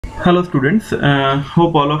Hello students,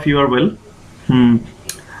 hope all of you are well. Hmm.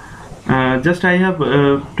 Just I have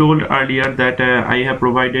told earlier that I have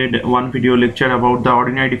provided one video lecture about the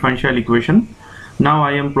ordinary differential equation. Now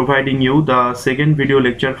I am providing you the second video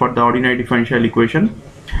lecture for the ordinary differential equation.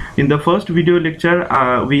 In the first video lecture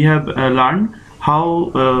we have learned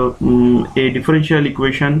how a differential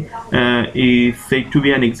equation is said to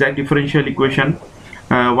be an exact differential equation.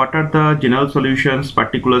 What are the general solutions,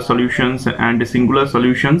 particular solutions and singular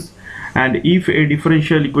solutions, and if a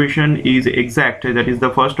differential equation is exact, that is the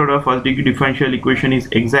first order first degree differential equation is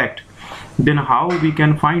exact, then how we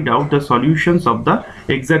can find out the solutions of the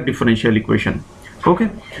exact differential equation. Okay,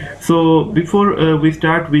 so before we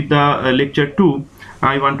start with the lecture 2,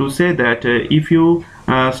 I want to say that if you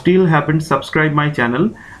still haven't subscribed my channel,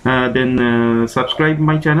 then subscribe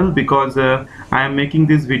my channel, because I am making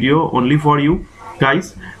this video only for you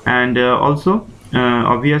guys, and also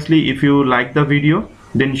obviously if you like the video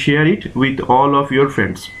then share it with all of your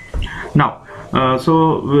friends. Now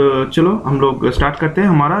चलो हम लोग start करते हैं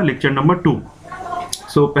हमारा lecture number 2.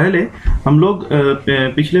 सो पहले हम लोग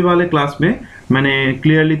पिछले वाले क्लास में मैंने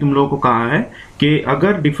क्लियरली तुम लोगों को कहा है कि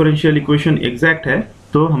अगर डिफरेंशियल इक्वेशन एग्जैक्ट है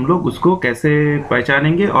तो हम लोग उसको कैसे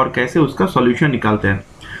पहचानेंगे और कैसे उसका सॉल्यूशन निकालते हैं.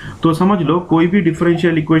 तो समझ लो, कोई भी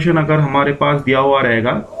डिफरेंशियल इक्वेशन अगर हमारे पास दिया हुआ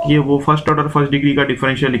रहेगा कि वो फर्स्ट ऑर्डर फर्स्ट डिग्री का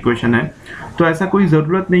डिफरेंशियल इक्वेशन है, तो ऐसा कोई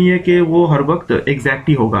ज़रूरत नहीं है कि वो हर वक्त एग्जैक्ट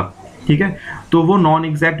ही होगा. ठीक है, तो वो नॉन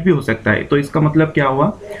एग्जैक्ट भी हो सकता है. तो इसका मतलब क्या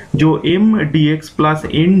हुआ, जो M D x plus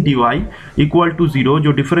N D Y equal to 0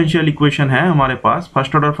 जो डिफरेंशियल इक्वेशन है हमारे पास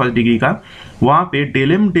फर्स्ट ऑर्डर फर्स्ट डिग्री का, वहाँ पे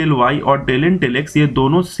डेल एम डेल वाई और डेल एन डेल एक्स ये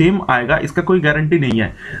दोनों सेम आएगा. इसका कोई गारंटी नहीं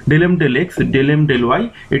है. Del M del x, del M del Y,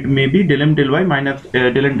 it may be del M del Y minus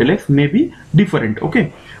del M del x may be different. Okay,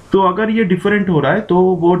 तो अगर ये डिफरेंट हो रहा है तो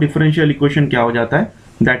वो डिफरेंशियल इक्वेशन क्या हो जाता है,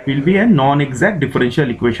 that will be a non exact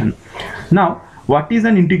differential equation. Now what is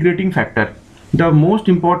an integrating factor? The most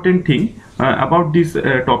important thing about this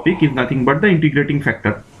topic is nothing but the integrating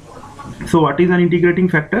factor. So what is an integrating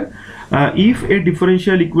factor? If a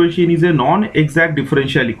differential equation is a non-exact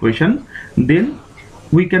differential equation, then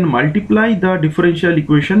we can multiply the differential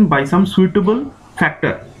equation by some suitable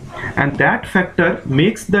factor, and that factor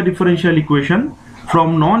makes the differential equation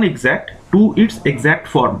from non-exact to its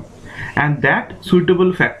exact form, and that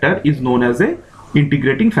suitable factor is known as a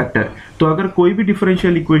integrating factor. तो अगर कोई भी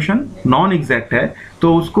differential equation non exact है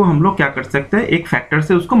तो उसको हम लोग क्या कर सकते हैं, एक फैक्टर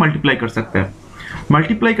से उसको मल्टीप्लाई कर सकते हैं.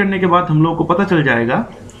 मल्टीप्लाई करने के बाद हम लोग को पता चल जाएगा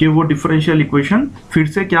कि वो डिफरेंशियल इक्वेशन फिर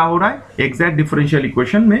से क्या हो रहा है, एग्जैक्ट डिफरेंशियल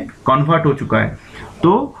इक्वेशन में कन्वर्ट हो चुका है.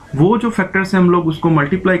 तो वो जो फैक्टर से हम लोग उसको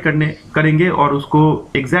मल्टीप्लाई करेंगे और उसको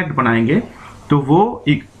एग्जैक्ट बनाएंगे, तो वो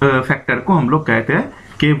एक फैक्टर को हम लोग कहते हैं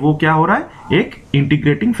कि वो क्या हो रहा है, एक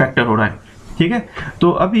इंटीग्रेटिंग फैक्टर हो रहा है. ठीक है, तो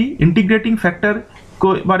अभी इंटीग्रेटिंग फैक्टर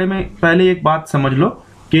को बारे में पहले एक बात समझ लो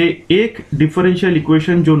कि एक डिफरेंशियल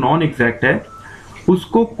इक्वेशन जो नॉन एग्जैक्ट है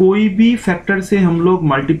उसको कोई भी फैक्टर से हम लोग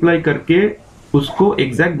मल्टीप्लाई करके उसको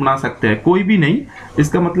एग्जैक्ट बना सकते हैं. कोई भी नहीं,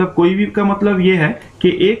 इसका मतलब कोई भी का मतलब ये है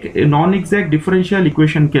कि एक नॉन एग्जैक्ट डिफरेंशियल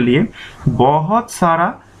इक्वेशन के लिए बहुत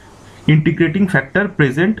सारा इंटीग्रेटिंग फैक्टर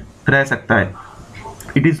प्रेजेंट रह सकता है.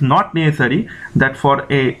 It is not necessary that for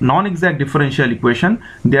a non-exact differential equation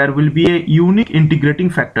there will be a unique integrating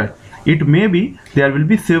factor. It may be there will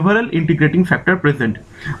be several integrating factor present,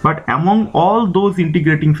 but among all those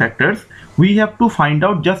integrating factors we have to find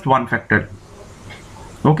out just one factor.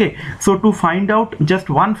 Okay, so to find out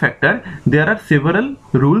just one factor there are several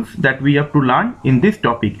rules that we have to learn in this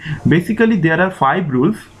topic. Basically there are 5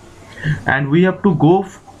 rules and we have to go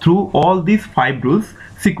through all these 5 rules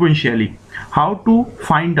sequentially. How to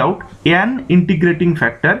find out an integrating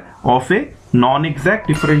factor of a non-exact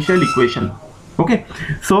differential equation. Okay,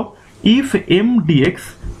 so if m dx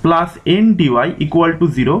plus n dy equal to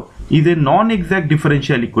 0 is a non-exact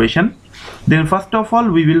differential equation, then first of all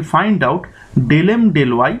we will find out del m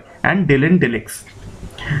del y and del n del x.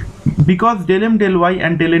 Because del m del y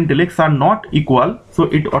and del n del x are not equal, so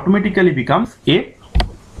it automatically becomes a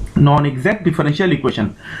non-exact differential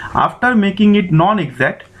equation. After making it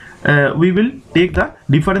non-exact, we will take the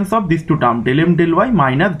difference of these two terms, del m del y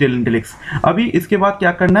minus del n del x. अभी इसके बाद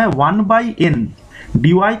क्या करना है, 1 by n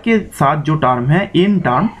dy के साथ जो term है n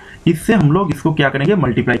टर्म, इससे हम लोग इसको क्या करेंगे,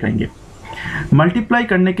 मल्टीप्लाई करेंगे. मल्टीप्लाई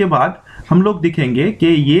करने के बाद हम लोग दिखेंगे कि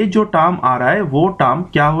ये जो टर्म आ रहा है वो टर्म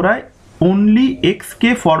क्या हो रहा है, ओनली x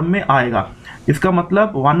के फॉर्म में आएगा. इसका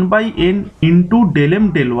मतलब 1 by n into del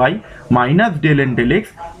m del y minus del n del x,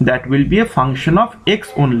 that will be a function of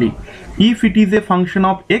x only. If it is a function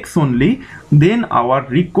of x only, then our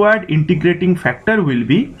required integrating factor will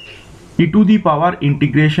be e to the power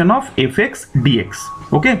integration of fx dx.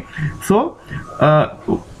 Okay, so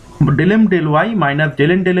del M del Y minus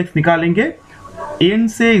del N del x निकालेंगे, N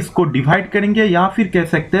से इसको divide करेंगे या फिर कह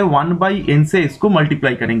सकते हैं 1/n से इसको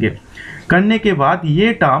मल्टीप्लाई करेंगे। करने के बाद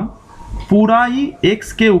ये टर्म पूरा ही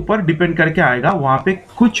x के ऊपर डिपेंड करके आएगा, वहां पे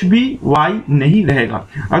कुछ भी y नहीं रहेगा।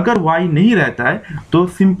 अगर y नहीं रहता है तो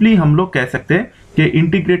सिंपली हम लोग कह सकते हैं कि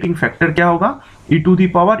इंटीग्रेटिंग फैक्टर क्या होगा,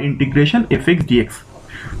 e⁻ इंटीग्रेशन fx dx।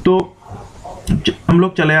 तो हम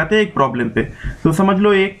लोग चले जाते हैं एक प्रॉब्लम पे। तो समझ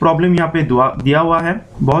लो एक प्रॉब्लम यहाँ पे दिया हुआ है,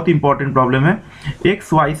 बहुत इंपॉर्टेंट प्रॉब्लम है।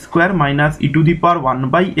 X Y square minus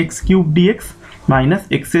e⁻1/x³ dx minus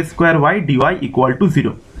x² y dy equal to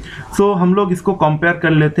 0। सो हम लोग इसको कंपेयर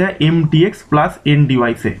कर लेते हैं m dx plus n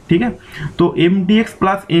dy से, ठीक है। तो m dx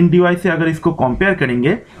plus n dy से अगर इसको कंपेयर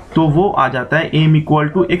करेंगे तो वो आ जाता है m equal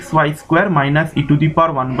to x Y square minus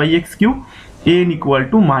e⁻1/x³ n equal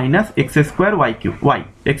to minus x²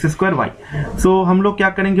 y। सो हम लोग क्या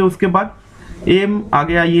करेंगे उसके बाद, m आ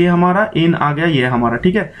गया ये हमारा, n आ गया ये हमारा,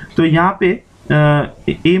 ठीक है। तो यहाँ पे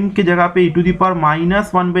m के जगह पे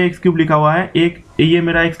e⁻−1/x³ लिखा हुआ है। एक ये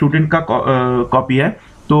मेरा एक स्टूडेंट का कॉपी है,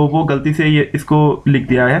 तो वो गलती से ये इसको लिख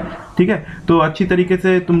दिया है, ठीक है। तो अच्छी तरीके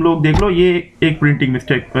से तुम लोग देख लो, ये एक प्रिंटिंग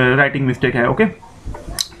मिस्टेक, राइटिंग मिस्टेक है, ओके।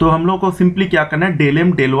 तो हम लोग को सिंपली क्या करना है, डेल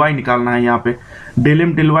एम डेल वाई निकालना है। यहाँ पे डेल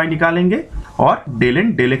एम डेल वाई निकालेंगे और डेल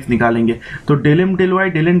एन डेल एक्स निकालेंगे। तो del M del Y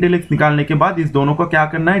del N del x निकालने के बाद इस दोनों का क्या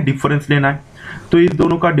करना है, डिफरेंस लेना है। तो इस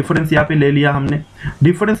दोनों का डिफरेंस यहाँ पे ले लिया हमने।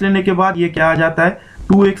 डिफरेंस लेने के बाद ये क्या आ जाता है,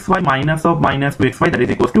 2xy minus of minus 2xy that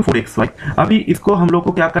is equal to 4xy। अभी इसको हम लोग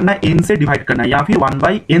को क्या करना है, n से डिवाइड करना है या फिर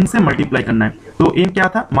 1/n से मल्टीप्लाई करना है। तो n क्या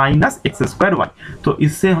था, माइनस x²y। तो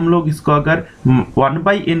इससे हम लोग इसको अगर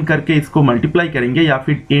 1/n करके इसको मल्टीप्लाई करेंगे या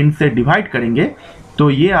फिर n से डिवाइड करेंगे तो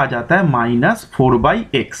ये आ जाता है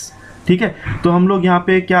 -4/x, ठीक है। तो हम लोग यहाँ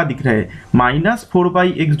पे क्या दिख रहे हैं,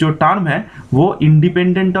 -4/x जो टर्म है वो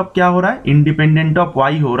इंडिपेंडेंट ऑफ क्या हो रहा है, इंडिपेंडेंट ऑफ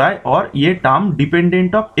y हो रहा है, और ये टर्म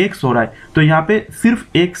डिपेंडेंट ऑफ x हो रहा है। तो यहाँ पे सिर्फ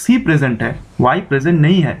x ही प्रेजेंट है, y प्रेजेंट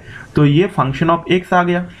नहीं है। तो ये फंक्शन ऑफ x आ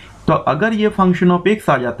गया। तो अगर ये फंक्शन ऑफ x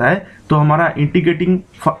आ जाता है तो हमारा इंटीग्रेटिंग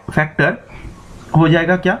फैक्टर हो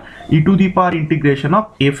जाएगा क्या, e⁻ integration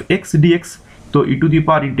of fx dx। तो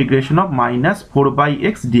e⁻ integration of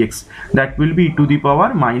 -4/x dx that will be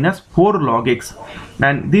e⁻−4 log x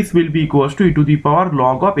and this will be equals to e⁻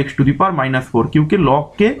 log of x⁻−4, क्योंकि log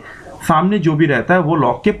के सामने जो भी रहता है वो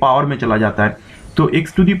log के पावर में चला जाता है। तो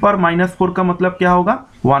x⁻−4 का मतलब क्या होगा,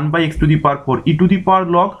 1/x⁴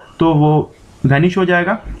 e⁻ log, तो वो वैनिश हो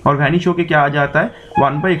जाएगा और वैनिश होके क्या आ जाता है,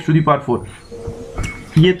 1/x⁴।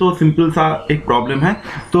 ये तो सिंपल सा एक प्रॉब्लम है।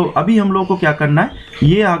 तो अभी हम लोग को क्या करना है,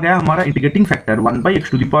 ये आ गया हमारा इंटीग्रेटिंग फैक्टर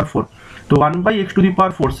 1/x⁴। तो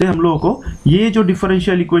 1/x⁴ से हम लोगों को ये जो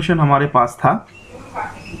डिफरेंशियल इक्वेशन हमारे पास था,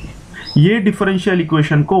 ये डिफरेंशियल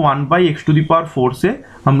इक्वेशन को 1/x⁴ से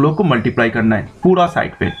हम लोग को मल्टीप्लाई करना है पूरा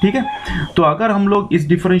साइड पे, ठीक है। तो अगर हम लोग इस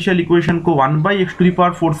डिफरेंशियल इक्वेशन को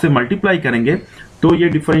 1/x⁴ से मल्टीप्लाई करेंगे तो ये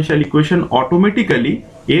डिफरेंशियल इक्वेशन ऑटोमेटिकली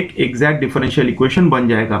एक एग्जैक्ट डिफरेंशियल इक्वेशन बन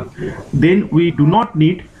जाएगा। Then we do not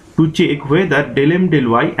need to check whether del M del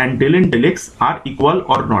Y and del N del x are equal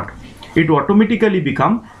और not, it automatically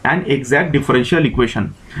become an exact differential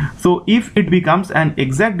equation. So if it becomes an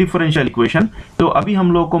exact differential equation, तो अभी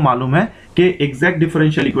हम लोगों को मालूम है कि exact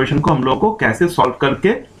differential equation को हम लोगों को कैसे सॉल्व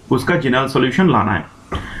करके उसका जनरल सॉल्यूशन लाना है।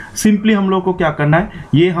 सिंपली हम लोग को क्या करना है,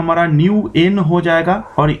 ये हमारा न्यू n हो जाएगा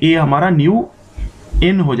और ये हमारा न्यू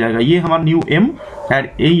n हो जाएगा, ये हमारा न्यू m और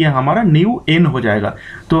ये हमारा न्यू n हो जाएगा।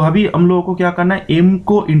 तो अभी हम लोगों को क्या करना है, m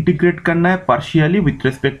को इंटीग्रेट करना है partially with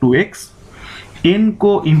respect to x, n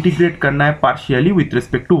को इंटीग्रेट करना है partially with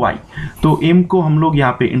respect to y। तो m को हम लोग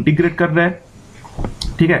यहाँ पे इंटीग्रेट कर रहे हैं,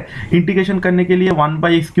 ठीक है। इंटीग्रेशन करने के लिए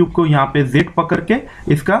 1/x³ को यहाँ पे z पकड़ के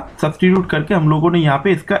इसका सब्स्टिट्यूट करके हम लोगों ने यहाँ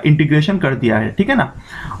पे इसका इंटीग्रेशन कर दिया है, ठीक है ना।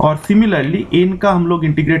 और सिमिलरली n का हम लोग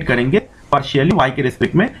इंटीग्रेट करेंगे पार्शियली y के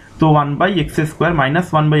रिस्पेक्ट में, तो 1/x²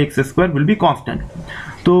 minus 1/x² will be constant.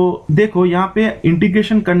 तो देखो यहाँ पे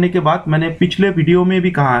इंटीग्रेशन करने के बाद मैंने पिछले वीडियो में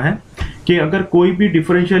भी कहा है कि अगर कोई भी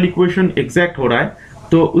डिफरेंशियल इक्वेशन एग्जैक्ट हो रहा है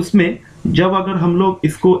तो उसमें जब अगर हम लोग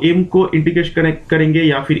इसको m को इंटीग्रेट करेंगे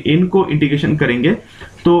या फिर n को इंटीग्रेशन करेंगे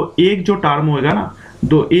तो एक जो टर्म होगा ना,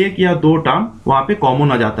 एक या दो टर्म वहाँ पे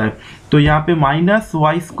कॉमन आ जाता है। तो यहाँ पे -y²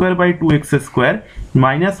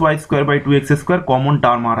 minus y² common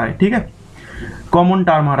term आ रहा है, ठीक है, कॉमन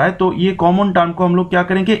टर्म आ रहा है। तो ये कॉमन टर्म को हम लोग क्या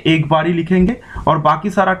करेंगे, एक बार ही लिखेंगे और बाकी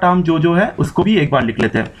सारा टर्म जो है उसको भी एक बार लिख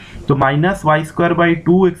लेते हैं। तो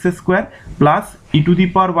 -y²/2x² प्लस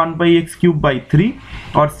e⁻1/x³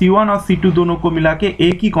 और c1 और c2 दोनों को मिला के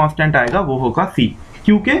एक ही कांस्टेंट आएगा, वो होगा c,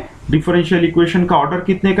 क्योंकि डिफरेंशियल इक्वेशन का ऑर्डर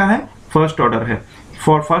कितने का है, फर्स्ट ऑर्डर है।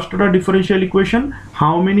 for first order differential equation,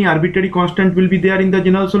 how many arbitrary constant will be there in the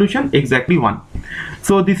general solution? Exactly 1.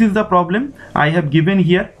 So this is the problem I have given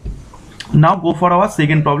here. Now go for our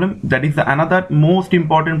second problem. That is another most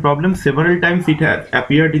important problem. Several times it has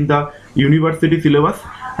appeared in the university syllabus,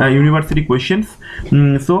 university questions.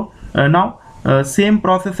 Now same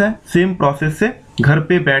process है, same process से घर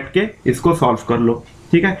पे बैठ के इसको solve कर लो,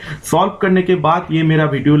 ठीक है। सॉल्व करने के बाद ये मेरा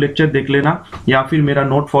वीडियो लेक्चर देख लेना या फिर मेरा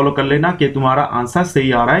नोट फॉलो कर लेना कि तुम्हारा आंसर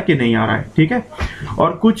सही आ रहा है कि नहीं आ रहा है, ठीक है।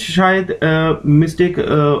 और कुछ शायद मिस्टेक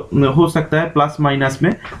हो सकता है प्लस माइनस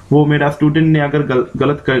में, वो मेरा स्टूडेंट ने अगर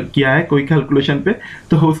गलत किया है कोई कैलकुलेशन पे,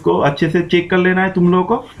 तो उसको अच्छे से चेक कर लेना है तुम लोगों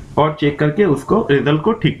को, और चेक करके उसको रिजल्ट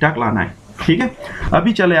को ठीक ठाक लाना है, ठीक है।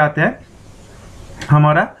 अभी चले आते हैं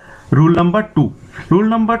हमारा rule number 2। Rule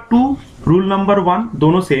number 2, rule number 1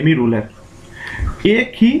 दोनों सेम ही रूल है,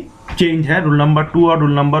 एक ही चेंज है रूल नंबर 2 और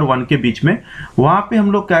रूल नंबर 1 के बीच में। वहां पे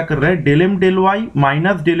हम लोग क्या कर रहे हैं, del M del Y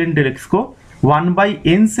minus del N del x को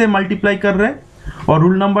 1/n से मल्टीप्लाई कर रहे हैं, और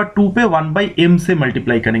रूल नंबर 2 पे 1/m से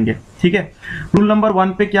मल्टीप्लाई करेंगे, ठीक है। रूल नंबर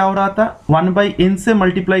 1 पे क्या हो रहा था, 1/n से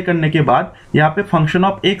मल्टीप्लाई करने के बाद यहाँ पे फंक्शन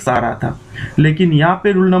ऑफ x आ रहा था, लेकिन यहाँ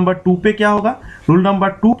पे रूल नंबर 2 पे क्या होगा, रूल नंबर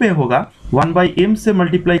 2 पे होगा 1/m से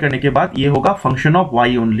मल्टीप्लाई करने के बाद ये होगा function of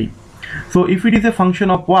y only. So if it is a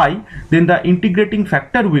function of y, then the integrating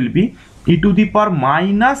factor will be e to the power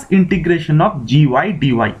minus integration of gy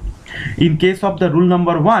dy. In case of the rule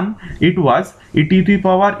number 1, it was e to the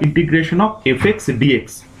power integration of fx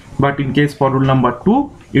dx. But in case for rule number 2,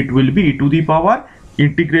 it will be e to the power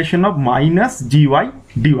integration of minus gy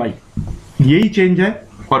dy. यही change है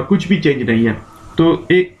और कुछ भी change नहीं है। तो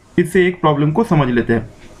इससे एक प्रॉब्लम को समझ लेते हैं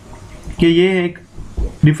कि ये एक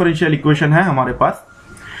डिफरेंशियल इक्वेशन है हमारे पास,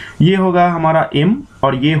 ये होगा हमारा m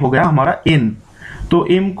और ये हो गया हमारा n। तो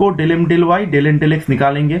m को del M del Y del N del x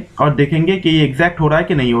निकालेंगे और देखेंगे कि ये एग्जैक्ट हो रहा है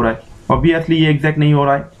कि नहीं हो रहा है। ऑब्वियसली ये एग्जैक्ट नहीं हो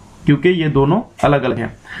रहा है क्योंकि ये दोनों अलग अलग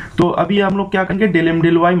हैं। तो अभी हम लोग क्या करेंगे, del M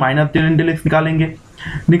del Y minus del N del x निकालेंगे।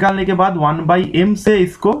 निकालने के बाद 1/m से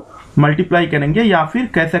इसको मल्टीप्लाई करेंगे, या फिर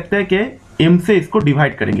कह सकते हैं कि m से इसको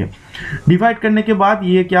डिवाइड करेंगे। डिवाइड करने के बाद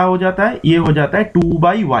ये क्या हो जाता है, ये हो जाता है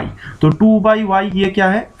 2/y। तो 2/y ये क्या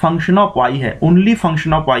है, फंक्शन ऑफ y है, ओनली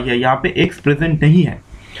फंक्शन ऑफ y है, यहाँ पे x प्रेजेंट नहीं है।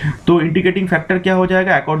 तो इंटीग्रेटिंग फैक्टर क्या हो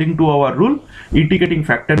जाएगा, according to our rule integrating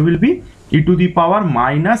factor will be e to the power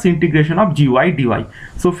minus integration of gy dy।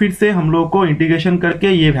 सो फिर से हम लोग को इंटीग्रेशन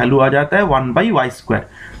करके ये वैल्यू आ जाता है 1/y²।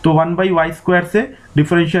 तो 1/y² से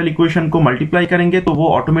डिफरेंशियल इक्वेशन को मल्टीप्लाई करेंगे तो वो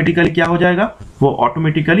ऑटोमेटिकली क्या हो जाएगा, वो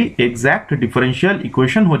ऑटोमेटिकली एग्जैक्ट डिफरेंशियल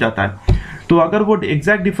इक्वेशन हो जाता है। तो अगर वो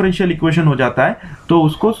एग्जैक्ट डिफरेंशियल इक्वेशन हो जाता है तो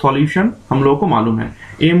उसको सॉल्यूशन हम लोगों को मालूम है।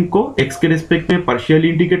 m को x के रेस्पेक्ट में पार्शियल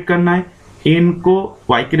इंटीग्रेट करना है, n को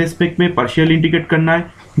y के रेस्पेक्ट में पार्शियल इंटीग्रेट करना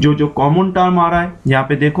है। जो कॉमन टर्म आ रहा है, यहाँ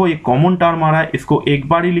पे देखो ये कॉमन टर्म आ रहा है, इसको एक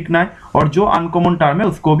बार ही लिखना है, और जो अनकॉमन टर्म है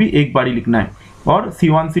उसको भी एक बार ही लिखना है, और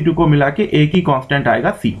C1 C2 को मिला के एक ही कांस्टेंट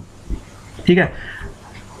आएगा C, ठीक है।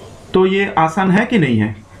 तो ये आसान है कि नहीं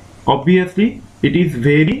है? Obviously it is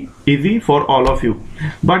very easy for all of you,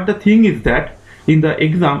 but the thing is that in the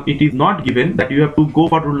exam it is not given that you have to go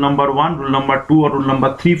for rule number 1, rule number 2 or rule number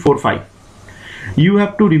 3, 4, 5. You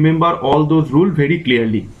have to remember all those rules very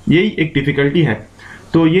clearly. यही एक difficulty है।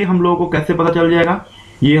 तो ये हम लोगों को कैसे पता चल जाएगा,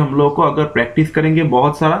 ये हम लोगों को अगर प्रैक्टिस करेंगे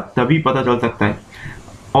बहुत सारा तभी पता चल सकता है,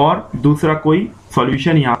 और दूसरा कोई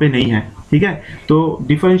सॉल्यूशन यहाँ पे नहीं है, ठीक है। तो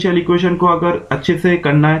डिफरेंशियल इक्वेशन को अगर अच्छे से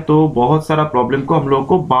करना है तो बहुत सारा प्रॉब्लम को हम लोगों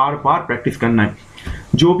को बार बार प्रैक्टिस करना है।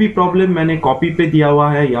 जो भी प्रॉब्लम मैंने कॉपी पे दिया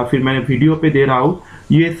हुआ है या फिर मैंने वीडियो पे दे रहा हूँ,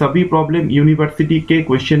 ये सभी प्रॉब्लम यूनिवर्सिटी के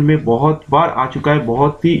क्वेश्चन में बहुत बार आ चुका है,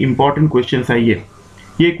 बहुत ही इंपॉर्टेंट क्वेश्चन है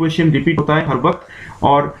ये क्वेश्चन रिपीट होता है हर वक्त।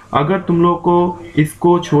 और अगर तुम लोग को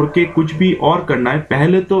इसको छोड़ के कुछ भी और करना है,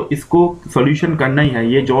 पहले तो इसको सॉल्यूशन करना ही है।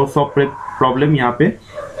 ये जो सब प्रॉब्लम यहाँ पे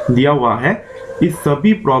दिया हुआ है, इस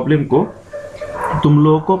सभी प्रॉब्लम को तुम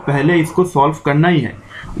लोगों को पहले इसको सॉल्व करना ही है।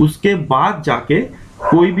 उसके बाद जाके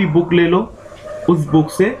कोई भी बुक ले लो, उस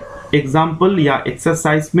बुक से एग्जाम्पल या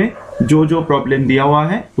एक्सरसाइज में जो जो प्रॉब्लम दिया हुआ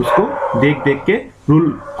है उसको देख देख के रूल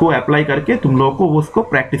को अप्लाई करके तुम लोगों को उसको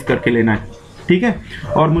प्रैक्टिस करके लेना है, ठीक है।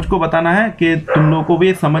 और मुझको बताना है कि तुम लोगों को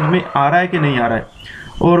भी समझ में आ रहा है कि नहीं आ रहा है।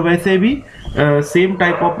 और वैसे भी सेम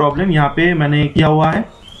टाइप ऑफ प्रॉब्लम यहाँ पे मैंने किया हुआ है,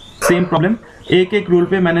 सेम प्रॉब्लम एक एक रूल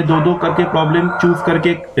पे मैंने दो दो करके प्रॉब्लम चूज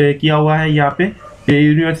करके किया हुआ है यहाँ पे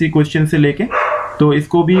यूनिवर्सिटी क्वेश्चन से लेके। तो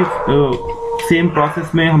इसको भी सेम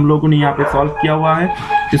प्रोसेस में हम लोगों ने यहाँ पे सॉल्व किया हुआ है।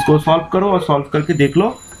 इसको सॉल्व करो और सॉल्व करके देख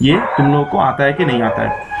लो ये तुम लोगों को आता है कि नहीं आता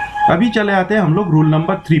है। अभी चले आते हैं हम लोग रूल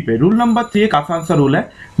नंबर 3 पे। रूल नंबर 3 एक आसान सा रूल है,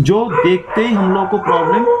 जो देखते ही हम लोग को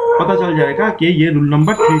प्रॉब्लम पता चल जाएगा कि ये रूल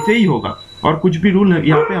नंबर 3 से ही होगा, और कुछ भी रूल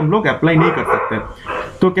यहाँ पे हम लोग अप्लाई नहीं कर सकते।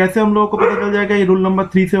 तो कैसे हम लोगों को पता चल जाएगा ये रूल नंबर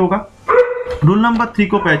 3 से होगा? रूल नंबर 3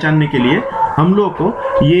 को पहचानने के लिए हम लोग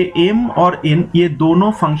को ये m और n ये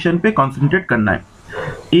दोनों फंक्शन पे कॉन्सेंट्रेट करना है।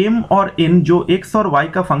 m और n जो x और y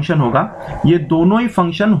का फंक्शन होगा, ये दोनों ही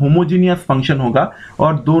फंक्शन होमोजीनियस फंक्शन होगा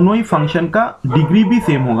और दोनों ही फंक्शन का डिग्री भी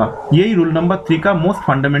सेम होगा। यही रूल नंबर 3 का मोस्ट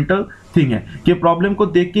फंडामेंटल थिंग है कि प्रॉब्लम को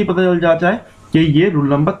देख के ही पता चल जाता है कि ये रूल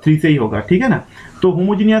नंबर 3 से ही होगा, ठीक है ना। तो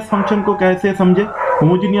होमोजीनियस फंक्शन को कैसे समझे?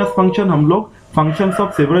 होमोजीनियस फंक्शन हम लोग फंक्शंस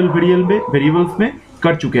ऑफ सेवरल वेरिएबल्स में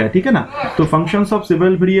कर चुके हैं, ठीक है ना। तो फंक्शंस ऑफ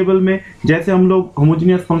सेवरल वेरिएबल में जैसे हम लोग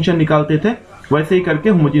होमोजीनियस फंक्शन निकालते थे, वैसे ही करके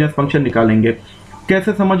होमोजीनियस फंक्शन निकालेंगे।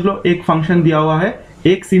 कैसे समझ लो, एक फंक्शन दिया हुआ है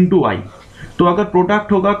x इंटू वाई, तो अगर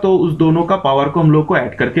प्रोडक्ट होगा तो उस दोनों का पावर को हम लोग को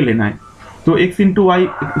ऐड करके लेना है। तो x इंटू वाई,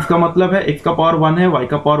 इसका मतलब है x का पावर 1 है, y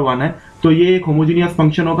का पावर 1 है, तो ये एक होमोजीनियस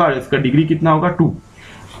फंक्शन होगा और इसका डिग्री कितना होगा 2।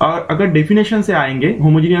 और अगर डेफिनेशन से आएंगे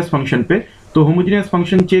होमोजीनियस फंक्शन पे, तो होमोजीनियस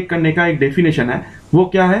फंक्शन चेक करने का एक डेफिनेशन है, वो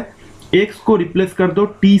क्या है? x को रिप्लेस कर दो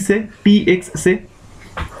t से, tx से,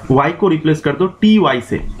 y को रिप्लेस कर दो ty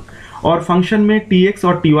से, और फंक्शन में tx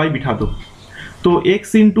और ty बिठा दो। तो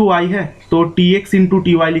x इंटू वाई है तो tx इंटू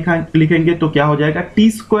टी वाई लिखेंगे तो क्या हो जाएगा? T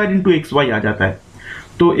square into x Y आ जाता है।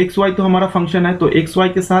 तो एक्स वाई तो हमारा फंक्शन है, तो एक्स वाई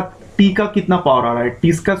के साथ t का कितना पावर आ रहा है?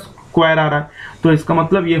 t का स्क्वायर आ रहा है, तो इसका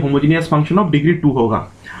मतलब ये होमोजीनियस फंक्शन ऑफ डिग्री 2 होगा।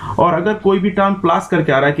 और अगर कोई भी टर्म प्लस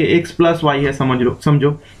करके आ रहा है कि x प्लस वाई है,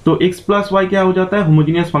 समझो, तो x प्लस वाई क्या हो जाता है?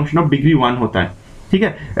 होमोजीनियस फंक्शन ऑफ डिग्री 1 होता है, ठीक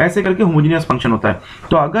है। ऐसे करके होमोजीनियस फंक्शन होता है।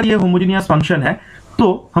 तो अगर ये होमोजीनियस फंक्शन है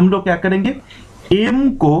तो हम लोग क्या करेंगे? m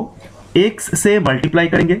को x से मल्टीप्लाई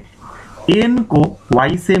करेंगे, n को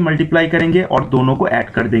y से मल्टीप्लाई करेंगे और दोनों को ऐड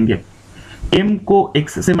कर देंगे। m को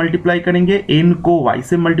x से मल्टीप्लाई करेंगे, n को y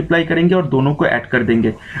से मल्टीप्लाई करेंगे और दोनों को ऐड कर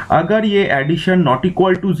देंगे। अगर ये एडिशन नॉट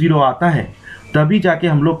इक्वल टू 0 आता है, तभी जाके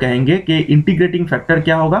हम लोग कहेंगे कि इंटीग्रेटिंग फैक्टर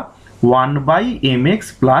क्या होगा? 1 by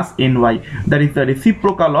mx plus ny, that is the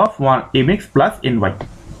reciprocal of mx plus ny।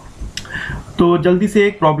 तो जल्दी से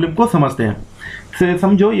एक प्रॉब्लम को समझते हैं। से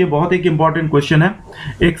समझो, ये बहुत एक इंपॉर्टेंट क्वेश्चन है।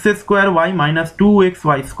 X square Y minus 2x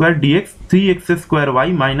Y square D x 3x square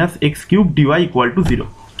Y minus x cube D Y equal to 0।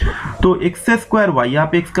 तो एक्स स्क्वायर वाई, यहाँ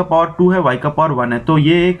पे x का पावर 2 है, y का पावर 1 है, तो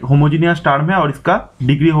ये एक होमोजीनियस टर्म है और इसका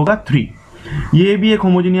डिग्री होगा 3। ये भी एक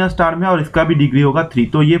होमोजीनियस टर्म है और इसका भी डिग्री होगा 3।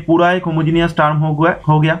 तो ये पूरा एक होमोजीनियस टर्म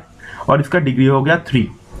हो गया और इसका डिग्री हो गया 3।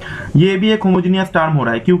 ये भी एक होमोजीनियस टर्म हो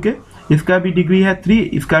रहा है क्योंकि इसका भी डिग्री है 3,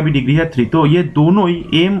 इसका भी डिग्री है 3। तो ये दोनों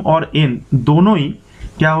ही m और n दोनों ही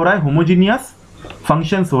क्या हो रहा है? होमोजीनियस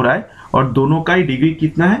फंक्शंस हो रहा है और दोनों का ही डिग्री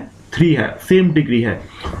कितना है? 3 है, सेम डिग्री है।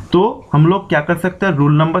 तो हम लोग क्या कर सकते हैं?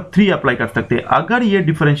 रूल नंबर 3 अप्लाई कर सकते हैं। अगर ये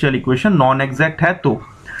डिफरेंशियल इक्वेशन नॉन एग्जैक्ट है तो,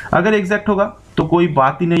 अगर एग्जैक्ट होगा तो कोई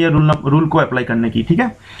बात ही नहीं है रूल को अप्लाई करने की, ठीक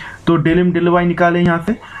है। तो डेल एम डेल वाई निकाले यहाँ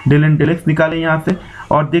से, डेल एन डेल एक्स निकाले यहाँ से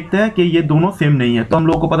और देखते हैं कि ये दोनों सेम नहीं है, तो हम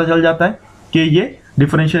लोग को पता चल जाता है कि ये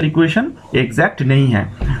डिफरेंशियल इक्वेशन एग्जैक्ट नहीं है।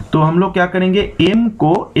 तो हम लोग क्या करेंगे? m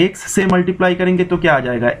को x से मल्टीप्लाई करेंगे तो क्या आ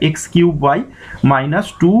जाएगा? X cube Y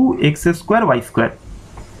minus 2x square Y square.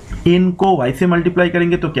 n को y से मल्टीप्लाई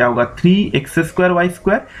करेंगे तो क्या होगा? 3x square Y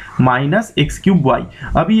square minus x cube Y.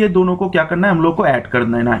 अभी ये दोनों को क्या करना है? हम लोग को ऐड कर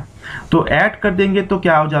देना है। तो ऐड कर देंगे तो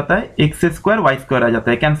क्या हो जाता है? एक्स स्क्वायर वाई स्क्वायर आ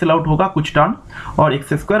जाता है, कैंसिल आउट होगा कुछ टर्म और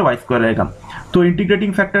एक्स स्क्वायर वाई स्क्वायर रहेगा। तो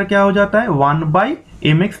इंटीग्रेटिंग फैक्टर क्या हो जाता है? 1 by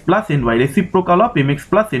mx plus ny, reciprocal of mx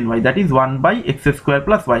plus ny, that is 1 by x square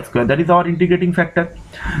plus Y square, that is our integrating factor.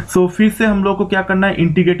 सो फिर से हम लोग को क्या करना है?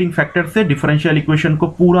 इंटीग्रेटिंग फैक्टर से डिफरेंशियल इक्वेशन को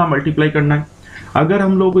पूरा मल्टीप्लाई करना है। अगर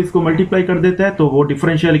हम लोग इसको मल्टीप्लाई कर देते हैं तो वो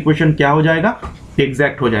डिफरेंशियल इक्वेशन क्या हो जाएगा?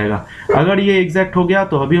 एग्जैक्ट हो जाएगा। अगर ये एग्जैक्ट हो गया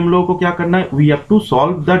तो अभी हम लोगों को क्या करना है? We have to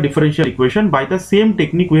solve the differential equation by the same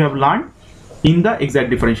technique we have learn in the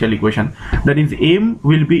exact differential equation, that is m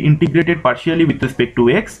will be integrated partially with respect to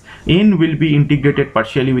x, n will be integrated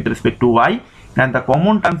partially with respect to y, and the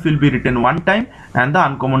common terms will be written one time and the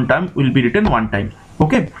uncommon term will be written one time.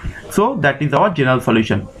 Okay, so that is our general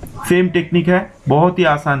solution. Same technique है, बहुत ही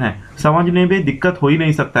आसान है, समझने में दिक्कत हो ही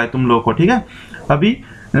नहीं सकता है तुम लोगों को, ठीक है। अभी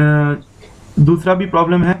दूसरा भी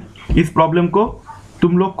प्रॉब्लम है, इस प्रॉब्लम को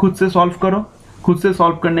तुम लोग खुद से सॉल्व करो। खुद से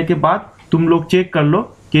सॉल्व करने के बाद तुम लोग चेक कर लो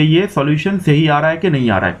कि ये सॉल्यूशन सही आ रहा है कि नहीं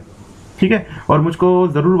आ रहा है, ठीक है। और मुझको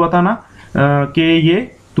ज़रूर बताना कि ये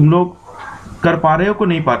तुम लोग कर पा रहे हो कि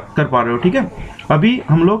नहीं कर पा रहे हो, ठीक है। अभी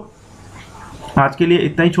हम लोग आज के लिए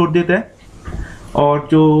इतना ही छोड़ देते हैं और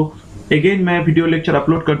जो अगेन मैं वीडियो लेक्चर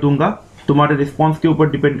अपलोड कर दूंगा तुम्हारे रिस्पांस के ऊपर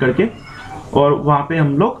डिपेंड करके, और वहाँ पे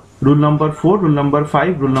हम लोग rule number 4, rule number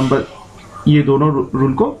 5, rule number ये दोनों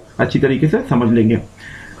रूल को अच्छी तरीके से समझ लेंगे।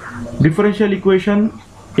 डिफरेंशियल इक्वेशन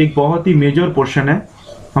एक बहुत ही मेजर पोर्शन है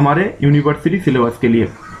हमारे यूनिवर्सिटी सिलेबस के लिए,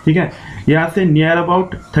 ठीक है। यहाँ से नियर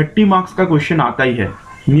अबाउट 30 मार्क्स का क्वेश्चन आता ही है,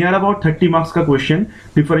 नियर अबाउट 30 मार्क्स का क्वेश्चन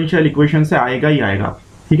डिफरेंशियल इक्वेशन से आएगा ही आएगा।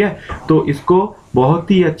 ठीक है, तो इसको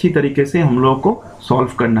बहुत ही अच्छी तरीके से हम लोगों को सॉल्व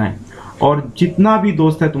करना है। और जितना भी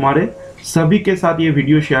दोस्त है तुम्हारे, सभी के साथ ये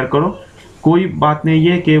वीडियो शेयर करो। कोई बात नहीं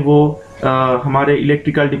है कि वो हमारे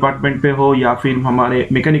इलेक्ट्रिकल डिपार्टमेंट पे हो या फिर हमारे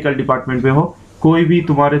मैकेनिकल डिपार्टमेंट पे हो, कोई भी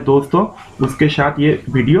तुम्हारे दोस्त हो उसके साथ ये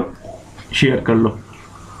वीडियो शेयर कर लो।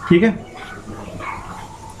 ठीक है।